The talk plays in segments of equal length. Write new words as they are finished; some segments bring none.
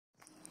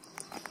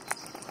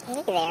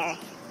Hey there,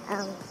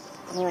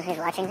 anyone who's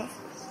watching this.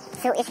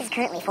 So it is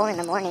currently 4 in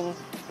the morning,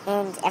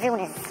 and everyone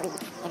is asleep,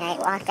 and I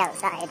walked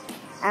outside.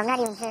 I'm not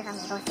even sure if I'm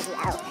supposed to be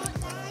out.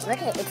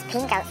 Look at it, it's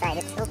pink outside,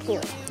 it's so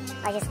cute.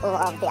 I just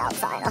love the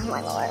outside, oh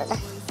my lord.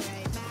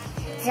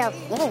 So,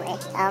 anyway,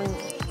 I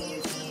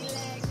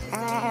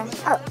have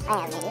an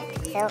idea.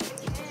 So,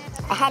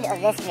 ahead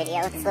of this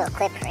video, this little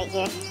clip right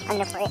here, I'm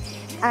gonna play,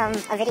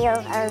 a video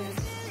of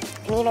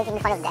me making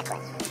fun of Declan.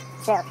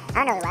 So, I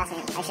don't know the last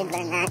name, I should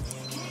learn that.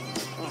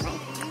 Never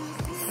mind.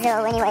 So,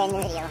 anyway, in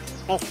the video,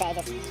 basically I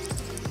just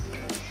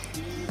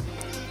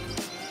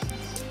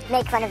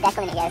make fun of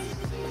Declan, I guess,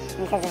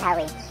 because of how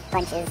he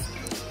punches.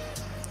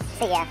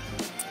 So, yeah.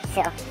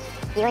 So,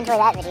 if you enjoy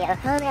that video,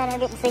 oh man, I'm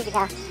getting sleepy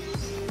now.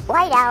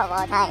 White out of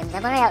all times,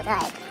 I'm already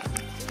outside.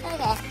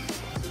 Okay.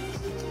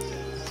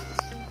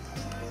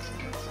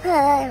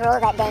 Roll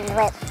that dang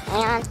clip.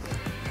 Hang on.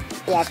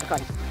 Yeah, it's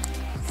recording.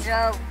 So,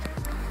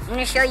 I'm going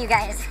to show you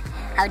guys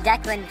how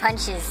Declan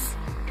punches.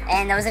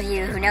 And those of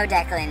you who know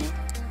Declan,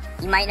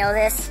 you might know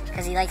this,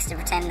 because he likes to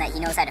pretend that he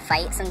knows how to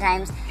fight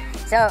sometimes.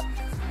 So,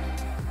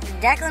 if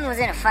Declan was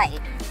in a fight,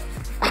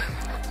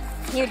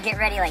 he would get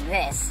ready like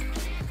this.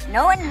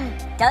 No one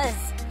does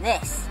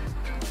this.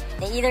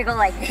 They either go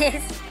like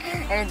this,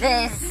 or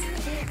this,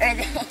 or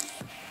this.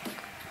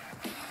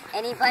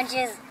 And he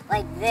punches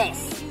like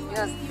this. He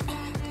goes,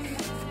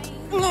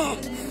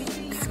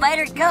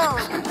 spider go,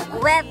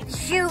 web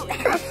shoot.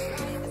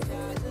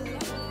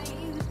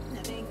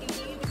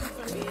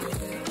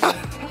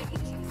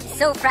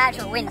 So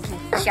fragile, wind can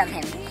shove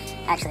him.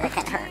 Actually, that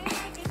kind of hurt.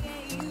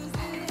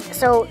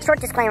 So, short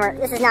disclaimer,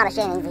 this is not a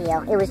shaming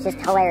video. It was just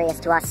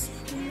hilarious to us.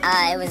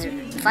 It was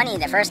funny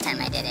the first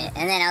time I did it,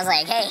 and then I was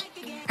like, hey,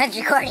 let's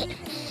record it.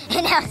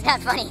 And now it's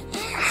not funny.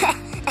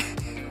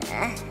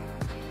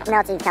 Now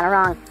it seems kind of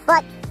wrong.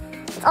 But,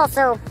 it's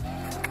also,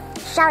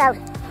 shout out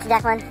to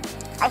Declan.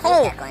 I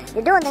hate Declan.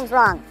 You're doing things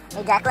wrong.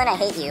 Hey Declan, I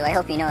hate you. I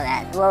hope you know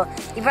that. Well,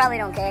 you probably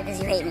don't care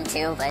because you hate me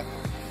too, but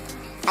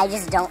I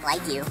just don't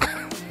like you.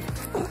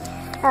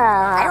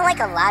 I don't like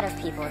a lot of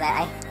people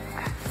that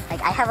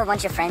I have a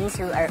bunch of friends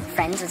who are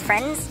friends with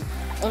friends,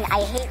 and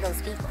I hate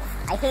those people.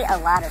 I hate a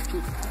lot of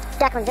people.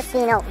 Declan, just so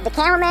you know, the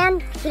cameraman,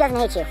 he doesn't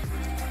hate you.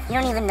 You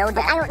don't even know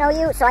Declan. I don't know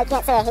you, so I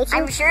can't say I hate you.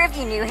 I'm sure if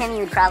you knew him,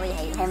 you'd probably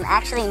hate him.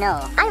 Actually, no.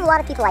 I have a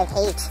lot of people I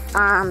hate.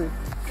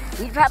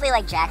 You'd probably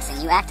like Jackson.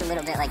 You act a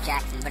little bit like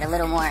Jackson, but a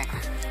little more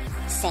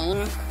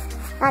sane.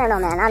 I don't know,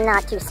 man. I'm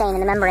not too sane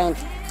in the membrane.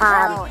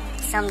 Well,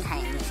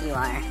 sometimes you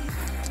are.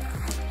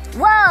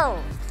 Whoa!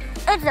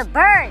 It's a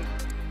bird!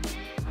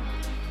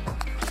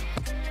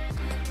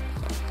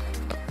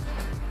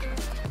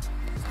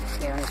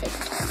 Here, let me take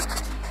this.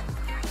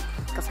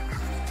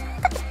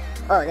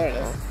 Oh, there it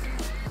is.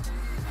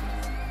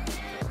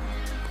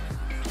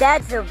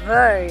 That's a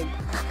bird.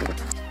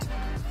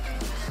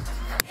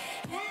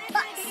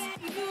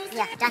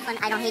 Yeah, Declan,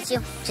 I don't hate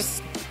you.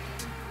 Just,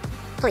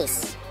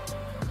 please.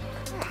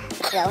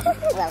 So,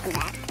 welcome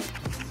back.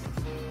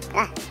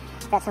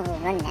 That's when we were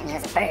running at me.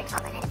 There was a bird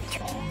falling out of the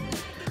tree.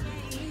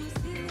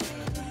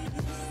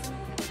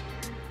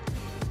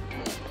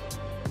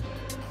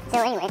 So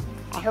anyway,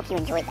 I hope you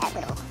enjoyed that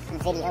little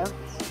video.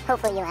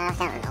 Hopefully you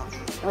laughed. I don't know.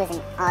 It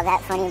wasn't all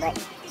that funny, but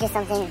just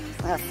something, a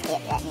little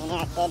skit that me and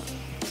Eric did.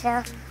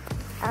 So,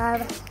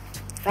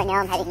 right now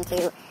I'm heading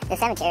to the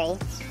cemetery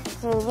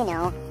to, you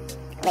know,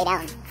 lay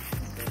down.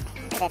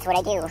 That's what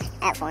I do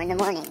at 4 in the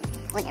morning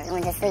when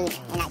everyone's asleep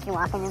and I can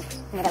walk in the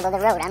middle of the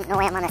road. I don't know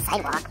why I'm on the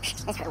sidewalk.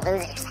 That's for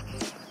losers.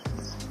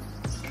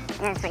 And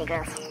that's pretty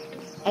gross.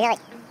 I hear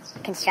like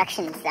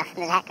construction and stuff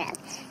in the background.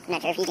 I'm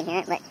not sure if you can hear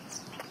it, but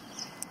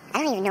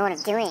I don't even know what I'm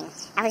doing.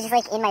 I was just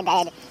like in my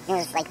bed and it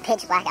was like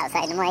pitch black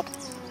outside and I'm like,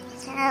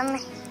 I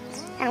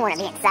don't want to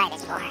be inside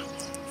anymore.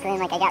 So then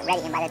like I got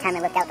ready and by the time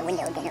I looked out the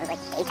window again it was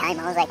like daytime.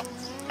 I was like,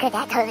 could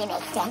that totally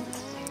make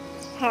sense?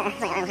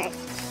 My arm hurts.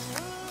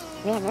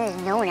 Man, there's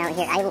no one out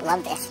here. I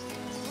love this.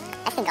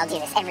 I think I'll do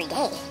this every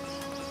day.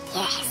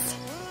 Yes.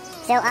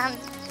 So, I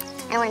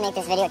don't want to make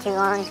this video too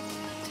long.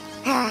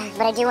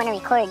 But I do want to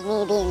record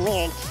me being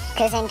weird.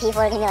 Because then people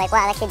are going to be like,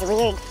 wow, that kid's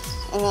weird.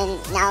 And then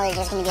now they're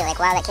just going to be like,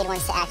 wow, that kid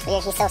wants to act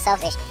weird. He's so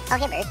selfish.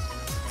 Okay, bird.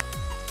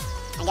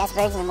 I guess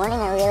birds in the morning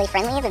are really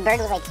friendly. The bird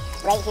was like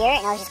right here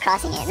and I was just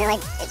crossing it. And they're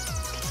like,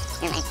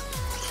 never mind.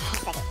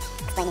 Second,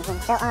 explaining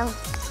things. So, I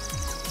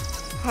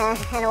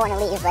don't want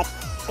to leave, but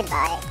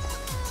goodbye.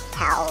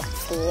 Pal,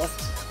 Steve.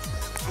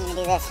 I'm gonna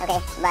do this. Okay,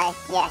 bye.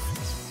 Yes.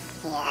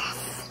 Yes.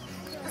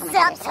 What's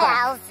up,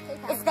 pals?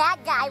 It's that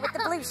guy with the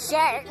blue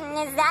shirt, and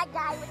it's that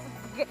guy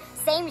with the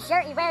same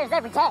shirt he wears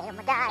every day. Oh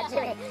my god,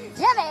 Jimmy.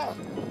 Jimmy!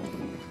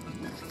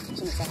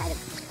 Jimmy, say hi to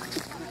me.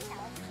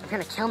 I'm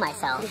gonna kill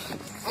myself.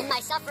 End my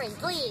suffering,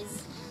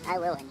 please. I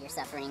will end your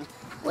suffering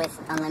with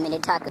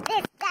unlimited taco.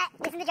 This, that,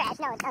 this is the trash.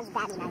 No, it sounds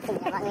bad when I'm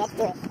singing it wrong. We have to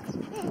do it.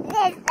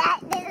 This, that,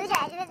 this is the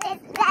trash, this,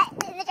 that,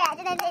 this is the trash,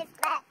 and then this,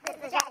 that, this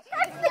is the trash.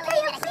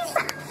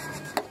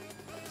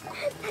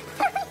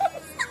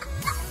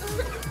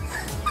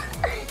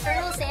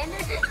 Colonel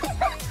Sanders?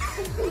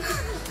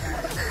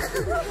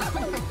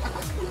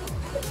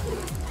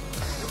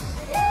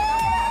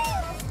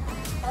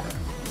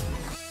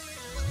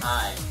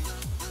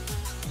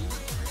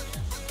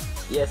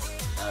 Yes.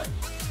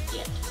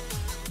 Yeah.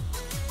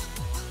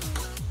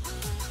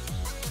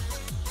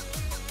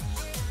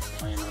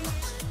 Oh, you know,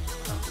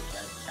 don't look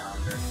at the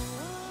calendar.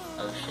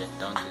 Oh shit,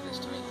 don't do this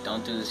to me.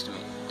 Don't do this to me.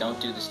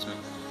 Don't do this to me.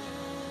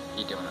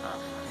 You're doing it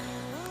off.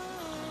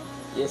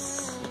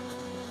 Yes.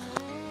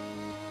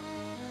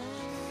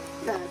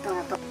 Boom,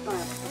 boom, boom,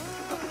 boom,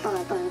 boom,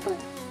 boom, boom,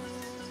 boom.